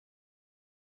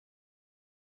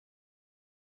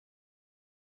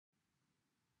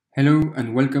Hello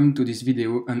and welcome to this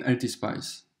video on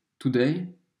LTSpice. Today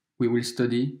we will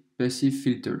study passive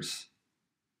filters.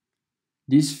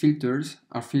 These filters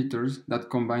are filters that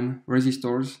combine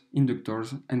resistors,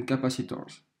 inductors and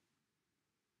capacitors.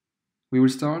 We will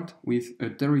start with a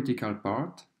theoretical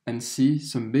part and see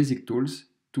some basic tools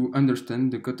to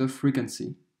understand the cutoff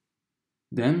frequency.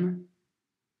 Then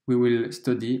we will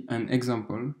study an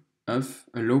example of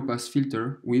a low-pass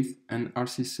filter with an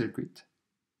RC circuit.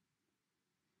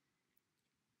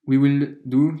 We will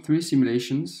do 3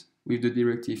 simulations with the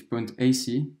directive point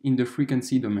AC in the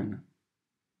frequency domain.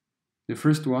 The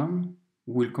first one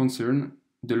will concern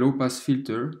the low-pass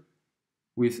filter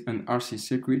with an RC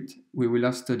circuit we will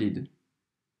have studied.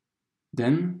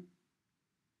 Then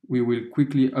we will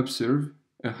quickly observe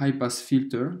a high-pass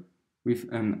filter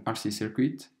with an RC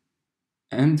circuit,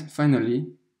 and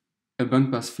finally a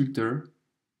band-pass filter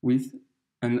with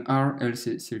an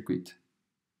RLC circuit.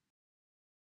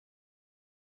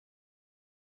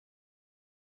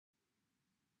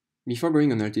 Before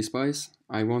going on LTSpice,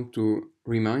 I want to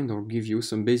remind or give you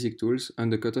some basic tools on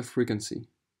the cutoff frequency.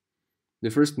 The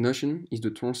first notion is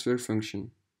the transfer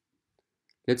function.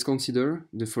 Let's consider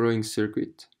the following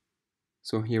circuit.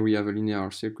 So here we have a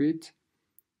linear circuit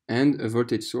and a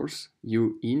voltage source,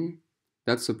 U in,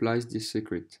 that supplies this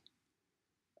circuit.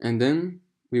 And then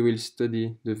we will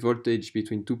study the voltage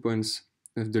between 2 points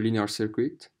of the linear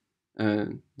circuit,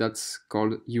 that's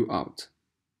called U out.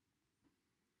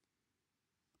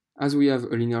 As we have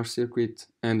a linear circuit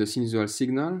and a sinusoidal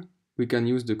signal, we can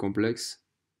use the complex.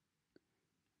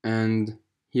 And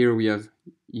here we have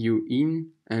U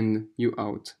in and U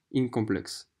out in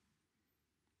complex.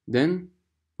 Then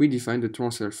we define the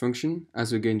transfer function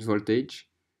as a gain voltage.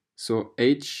 So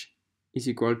H is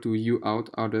equal to U out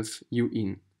of U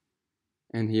in.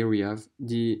 And here we have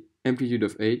the amplitude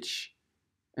of H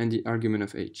and the argument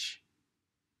of H.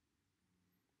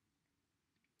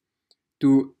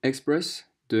 To express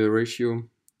the ratio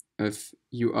of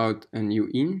U out and U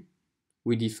in,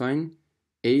 we define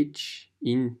H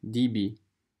in dB.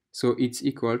 So it's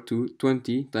equal to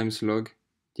 20 times log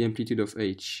the amplitude of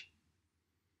H.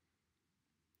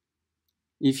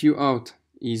 If U out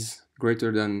is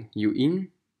greater than U in,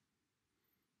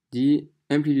 the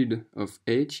amplitude of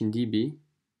H in dB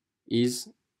is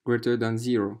greater than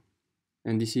 0,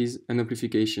 and this is an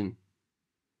amplification.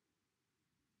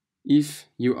 If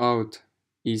U out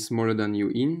is smaller than U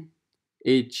in,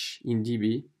 H in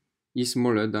dB is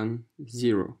smaller than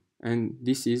 0, and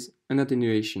this is an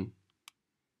attenuation.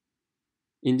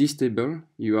 In this table,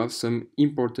 you have some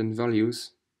important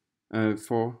values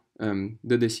for the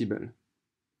decibel.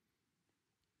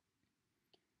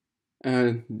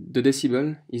 The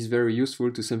decibel is very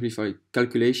useful to simplify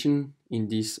calculation in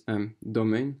this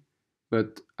domain,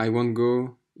 but I won't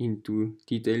go into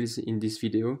details in this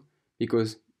video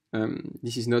because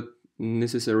this is not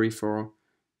necessary for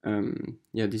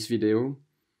this video,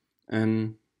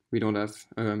 and we don't have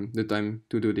the time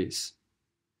to do this.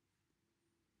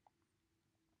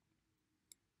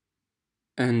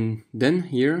 And then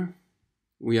here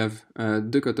we have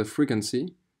the cutoff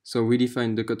frequency. So we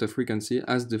define the cutoff frequency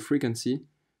as the frequency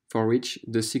for which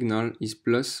the signal is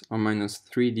plus or minus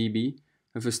 3 dB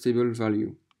of a stable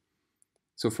value.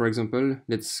 So for example,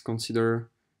 let's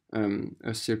consider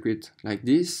a circuit like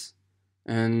this,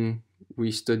 and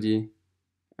we study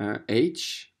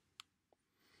H,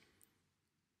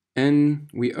 and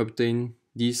we obtain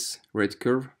this red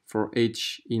curve for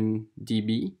H in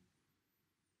dB.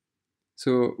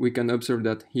 So we can observe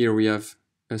that here we have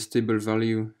a stable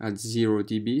value at 0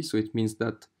 dB, so it means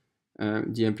that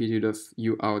the amplitude of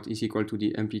U out is equal to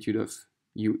the amplitude of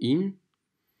U in.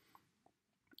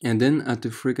 And then at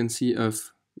a frequency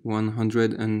of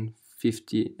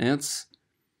 150 Hz,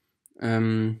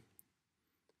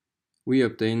 we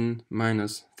obtain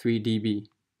minus 3 dB.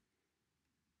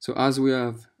 So as we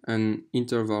have an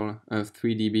interval of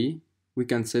 3 dB, we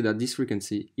can say that this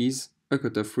frequency is a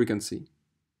cutoff frequency.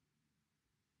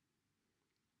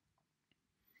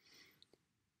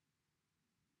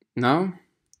 Now,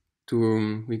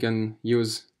 we can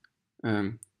use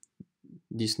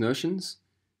these notions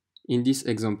in this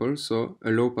example, so a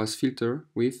low-pass filter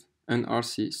with an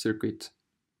RC circuit.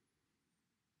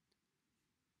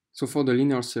 So for the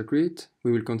linear circuit,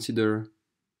 we will consider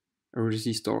a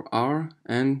resistor R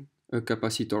and a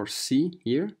capacitor C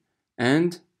here,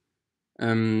 and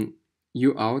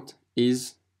U out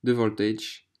is the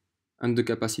voltage and the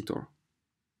capacitor.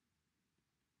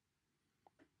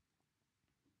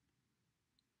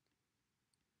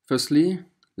 Firstly,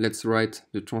 let's write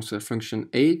the transfer function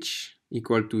H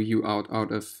equal to U out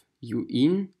of U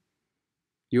in.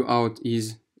 U out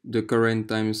is the current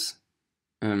times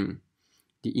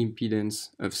the impedance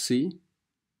of C,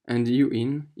 and U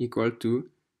in equal to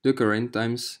the current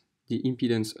times the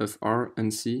impedance of R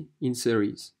and C in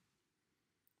series.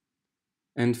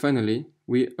 And finally,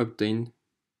 we obtain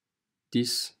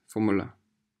this formula.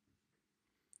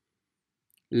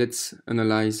 Let's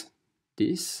analyze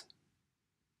this.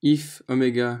 If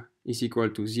omega is equal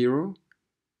to 0,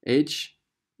 H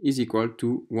is equal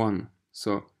to 1.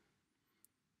 So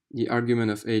the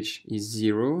argument of H is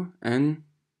 0 and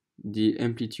the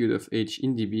amplitude of H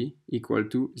in dB equal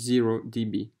to 0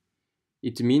 dB.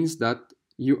 It means that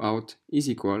U out is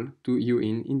equal to U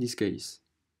in this case.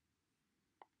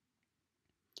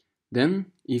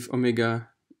 Then, if omega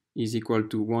is equal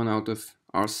to 1 out of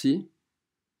RC,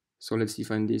 so let's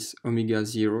define this omega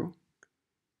 0,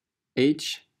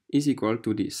 H is equal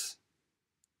to this.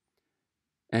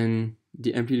 And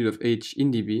the amplitude of H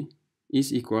in dB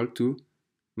is equal to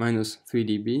minus 3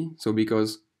 dB. So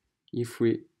because if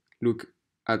we look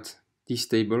at this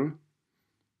table,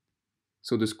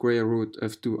 so the square root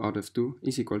of 2 out of 2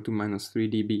 is equal to minus 3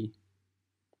 dB.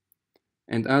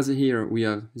 And as here we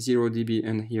have 0 dB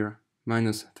and here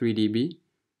minus 3 dB,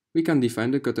 we can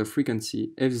define the cutoff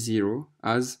frequency f0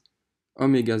 as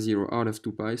omega 0 out of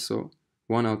 2 pi, so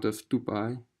 1 out of 2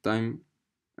 pi times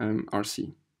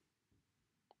RC.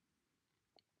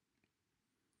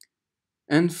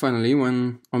 And finally,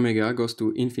 when omega goes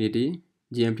to infinity,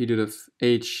 the amplitude of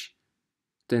H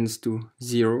tends to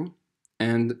 0,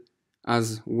 and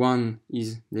as 1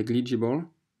 is negligible,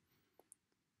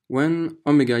 when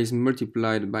omega is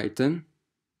multiplied by 10,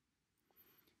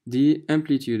 the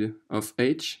amplitude of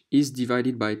H is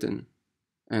divided by 10.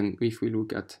 And if we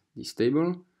look at this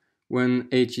table, when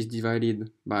H is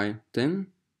divided by 10,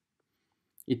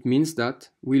 it means that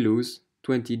we lose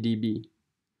 20 dB.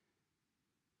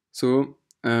 So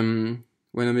when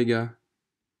omega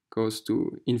goes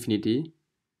to infinity,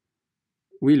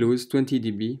 we lose 20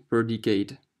 dB per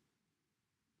decade.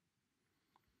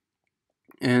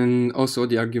 And also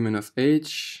the argument of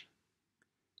H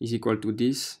is equal to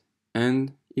this,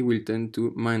 and it will tend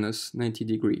to minus 90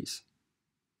 degrees.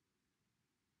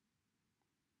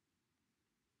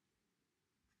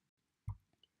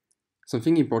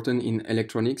 Something important in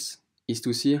electronics is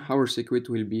to see how a circuit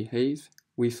will behave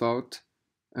without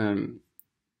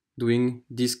doing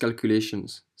these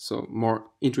calculations, so more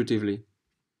intuitively.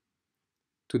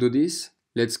 To do this,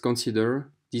 let's consider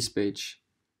this page.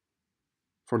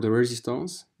 For the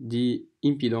resistance, the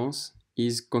impedance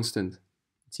is constant.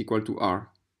 It's equal to R.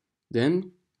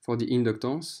 Then, for the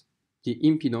inductance, the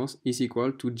impedance is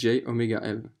equal to J omega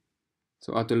L.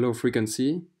 So at a low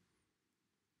frequency,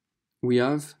 we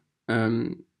have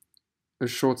a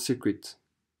short circuit.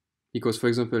 Because, for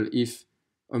example, if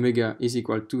omega is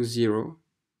equal to 0,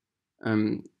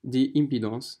 the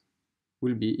impedance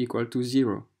will be equal to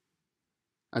 0.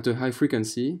 At a high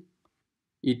frequency,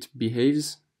 it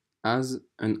behaves as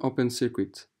an open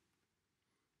circuit.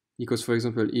 Because, for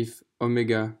example, if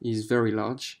omega is very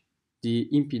large, the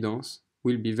impedance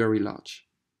will be very large.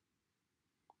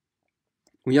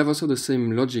 We have also the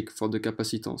same logic for the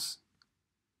capacitance.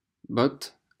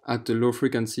 But at a low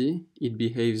frequency, it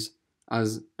behaves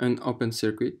as an open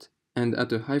circuit, and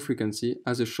at a high frequency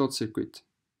as a short circuit.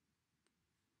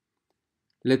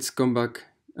 Let's come back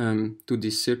to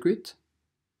this circuit.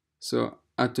 So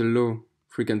at a low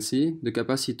frequency, the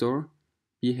capacitor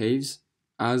behaves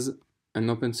as an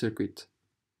open circuit.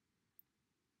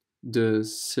 The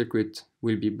circuit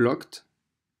will be blocked,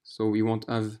 so we won't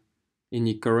have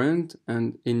any current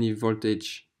and any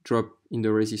voltage drop in the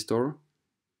resistor,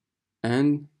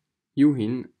 and U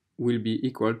in will be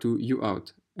equal to U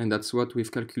out, and that's what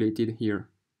we've calculated here.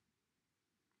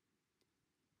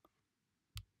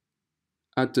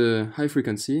 At a high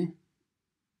frequency,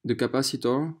 the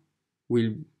capacitor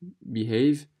will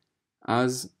behave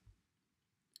as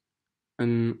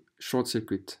a short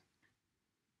circuit.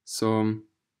 So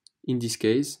in this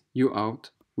case, U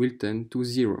out will tend to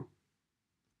 0.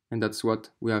 And that's what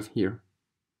we have here.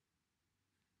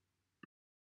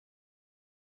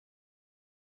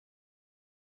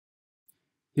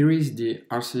 Here is the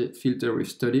RC filter we've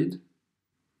studied,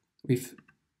 with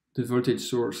the voltage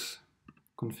source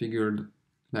configured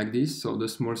like this, so the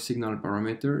small signal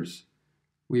parameters,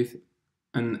 with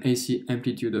an AC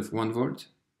amplitude of 1 volt.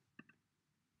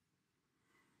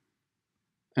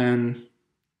 And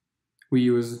we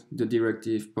use the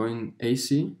directive point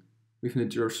AC with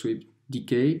natural sweep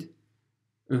decade,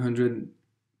 100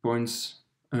 points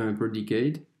per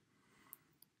decade.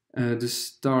 The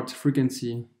start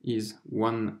frequency is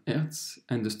 1 Hz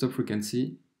and the stop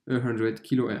frequency 100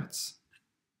 kHz.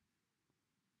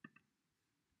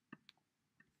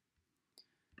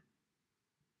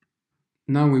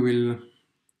 Now we will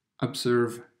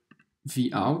observe V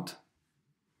out.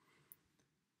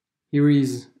 Here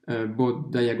is a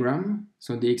both diagram.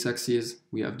 So the x-axis,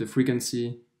 we have the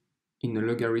frequency in a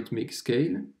logarithmic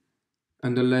scale.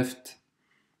 On the left,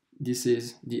 this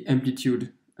is the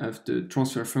amplitude of the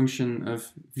transfer function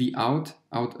of V out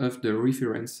of the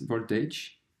reference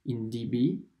voltage in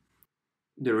dB.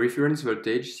 The reference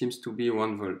voltage seems to be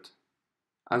 1 volt.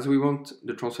 As we want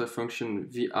the transfer function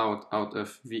V out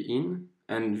of V in,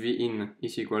 and V in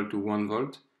is equal to 1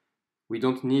 volt, we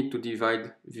don't need to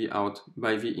divide V out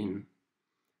by V in.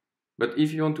 But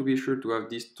if you want to be sure to have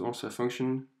this transfer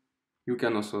function, you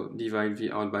can also divide V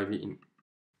out by V in.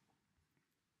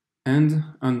 And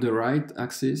on the right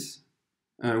axis,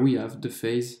 we have the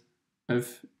phase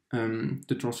of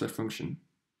the transfer function.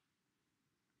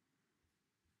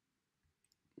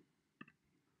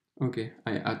 Okay,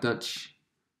 I attach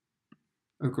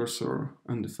a cursor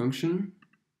on the function.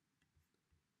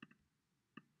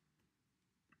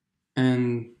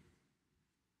 And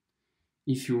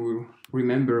if you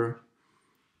remember,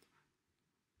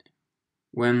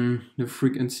 when the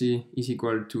frequency is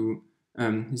equal to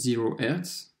 0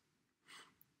 Hz,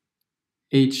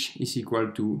 H is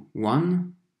equal to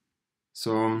 1.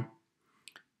 So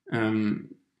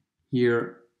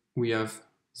here we have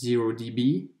 0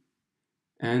 dB,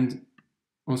 and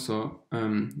also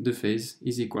the phase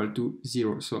is equal to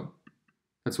 0. So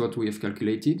that's what we have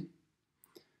calculated.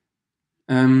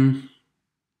 Then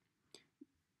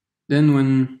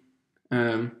when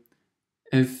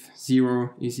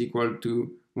F0 is equal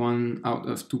to 1 out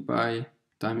of 2 pi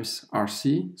times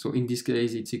RC, so in this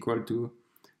case it's equal to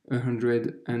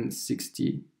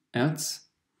 160 Hz,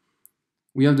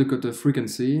 we have the cutoff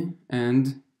frequency,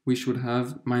 and we should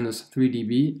have minus 3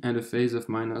 dB and a phase of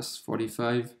minus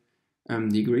 45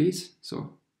 degrees.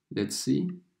 So let's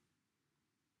see.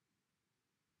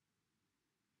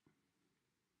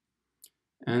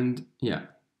 And yeah,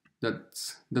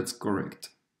 that's correct.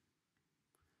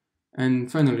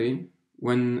 And finally,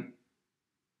 when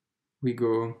we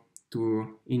go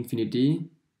to infinity,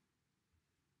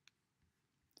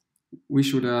 we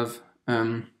should have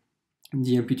the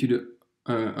amplitude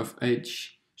of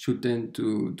h should tend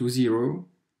to 0,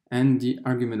 and the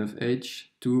argument of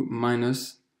h to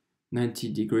minus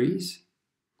 90 degrees.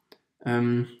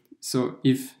 So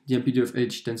if the amplitude of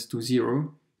h tends to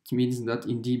 0, it means that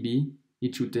in dB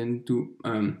it should tend to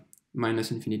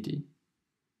minus infinity.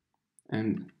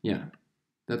 And yeah,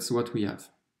 that's what we have.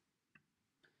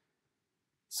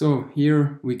 So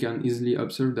here we can easily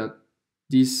observe that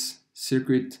this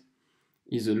circuit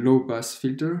is a low pass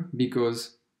filter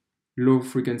because low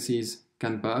frequencies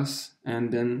can pass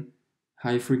and then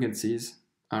high frequencies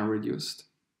are reduced.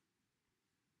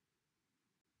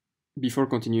 Before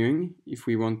continuing, if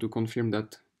we want to confirm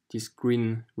that this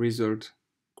green result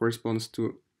corresponds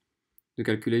to the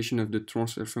calculation of the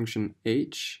transfer function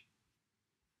h,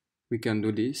 we can do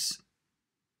this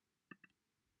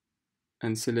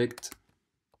and select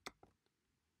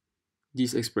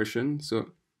this expression.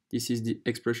 So this is the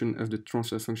expression of the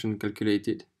transfer function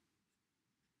calculated.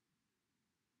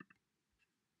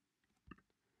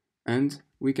 And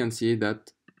we can see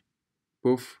that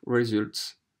both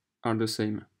results are the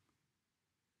same.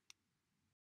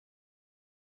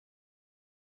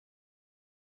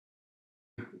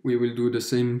 We will do the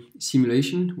same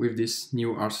simulation with this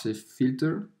new RC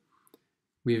filter.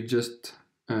 We've just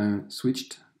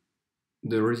switched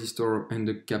the resistor and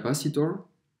the capacitor.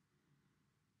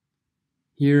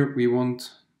 Here we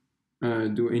won't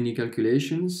do any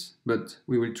calculations, but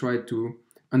we will try to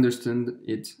understand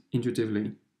it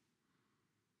intuitively.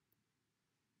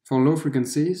 For low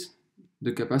frequencies,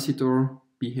 the capacitor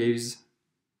behaves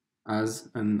as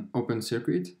an open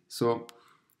circuit, so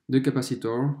the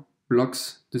capacitor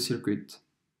blocks the circuit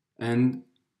and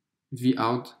V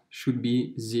out should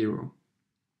be 0.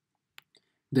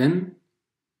 Then,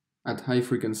 at high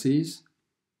frequencies,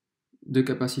 the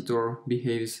capacitor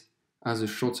behaves as a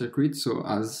short circuit, so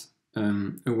as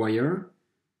a wire,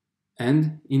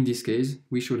 and in this case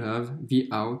we should have V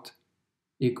out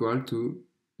equal to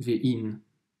V in.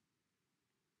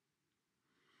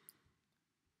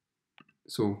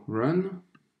 So run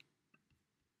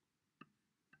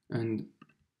and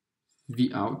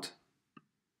V out,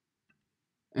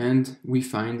 and we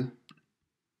find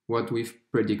what we've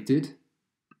predicted.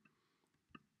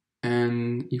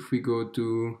 And if we go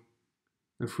to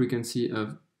a frequency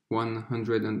of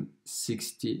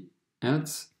 160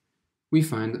 Hz, we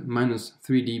find minus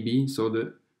 3 dB, so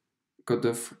the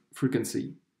cutoff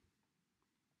frequency.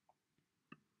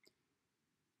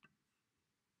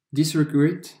 This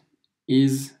circuit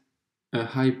is a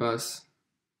high pass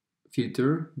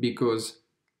filter because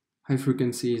high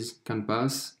frequencies can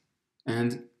pass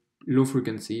and low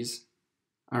frequencies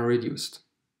are reduced.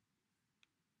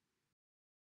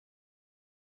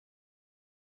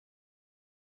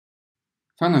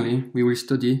 Finally, we will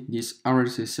study this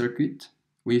RLC circuit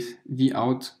with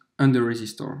Vout and the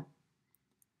resistor.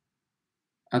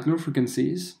 At low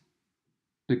frequencies,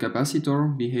 the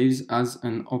capacitor behaves as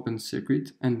an open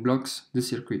circuit and blocks the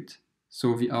circuit,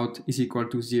 so Vout is equal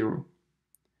to 0.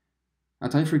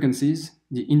 At high frequencies,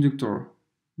 the inductor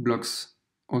blocks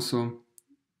also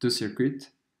the circuit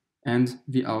and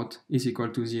Vout is equal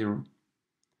to 0.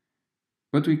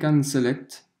 But we can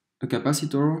select a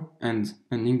capacitor and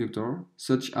an inductor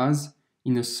such as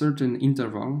in a certain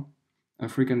interval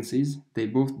of frequencies they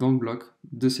both don't block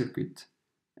the circuit,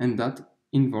 and that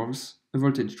involves a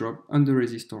voltage drop on the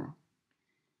resistor.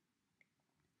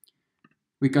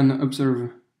 We can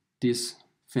observe this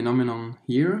phenomenon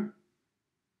here,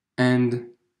 and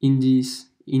in this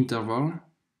interval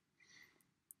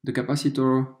the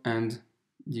capacitor and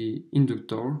the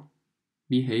inductor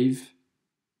behave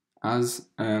as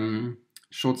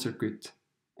short circuit,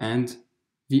 and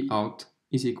Vout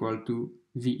is equal to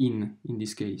Vin in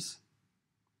this case.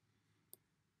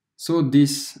 So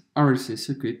this RLC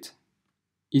circuit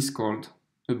is called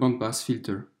a bandpass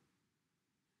filter.